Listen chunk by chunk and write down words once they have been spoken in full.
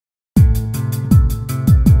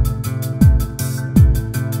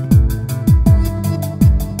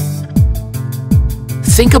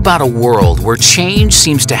Think about a world where change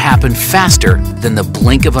seems to happen faster than the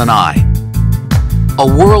blink of an eye. A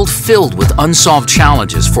world filled with unsolved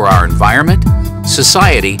challenges for our environment,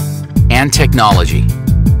 society, and technology.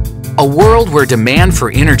 A world where demand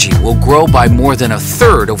for energy will grow by more than a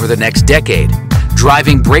third over the next decade,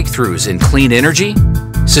 driving breakthroughs in clean energy,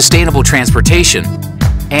 sustainable transportation,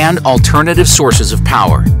 and alternative sources of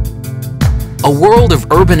power. A world of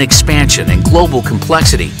urban expansion and global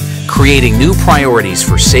complexity, creating new priorities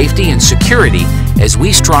for safety and security as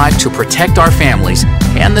we strive to protect our families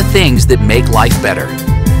and the things that make life better.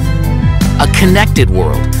 A connected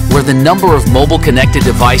world where the number of mobile connected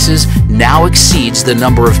devices now exceeds the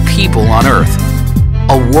number of people on Earth.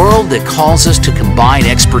 A world that calls us to combine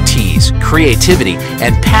expertise, creativity,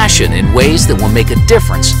 and passion in ways that will make a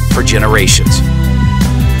difference for generations.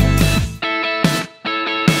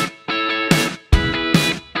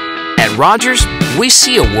 At Rogers, we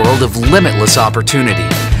see a world of limitless opportunity,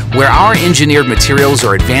 where our engineered materials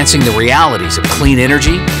are advancing the realities of clean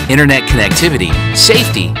energy, internet connectivity,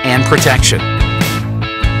 safety, and protection.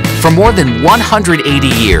 For more than 180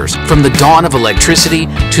 years, from the dawn of electricity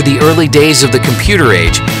to the early days of the computer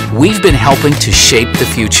age, we've been helping to shape the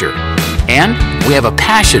future. And we have a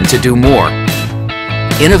passion to do more.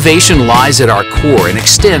 Innovation lies at our core and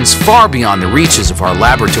extends far beyond the reaches of our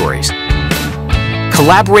laboratories.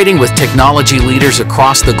 Collaborating with technology leaders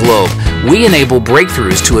across the globe, we enable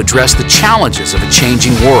breakthroughs to address the challenges of a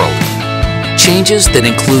changing world. Changes that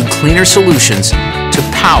include cleaner solutions to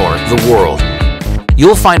power the world.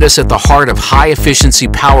 You'll find us at the heart of high-efficiency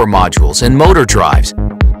power modules and motor drives,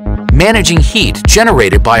 managing heat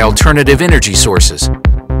generated by alternative energy sources,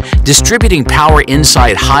 distributing power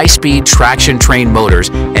inside high-speed traction train motors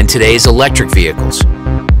and today's electric vehicles.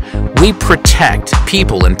 We protect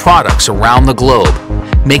people and products around the globe,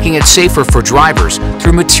 making it safer for drivers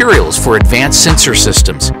through materials for advanced sensor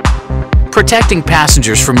systems, protecting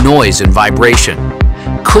passengers from noise and vibration,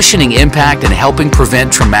 cushioning impact and helping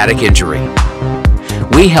prevent traumatic injury.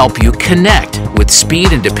 We help you connect with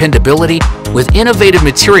speed and dependability with innovative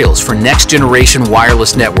materials for next-generation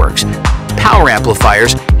wireless networks, power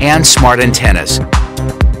amplifiers, and smart antennas.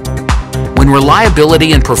 When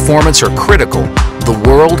reliability and performance are critical, the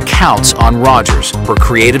world counts on Rogers for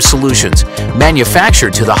creative solutions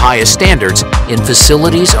manufactured to the highest standards in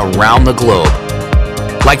facilities around the globe.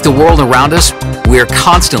 Like the world around us, we are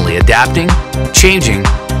constantly adapting, changing,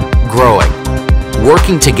 growing.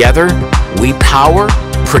 Working together, we power,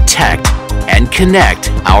 protect, and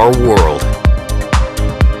connect our world.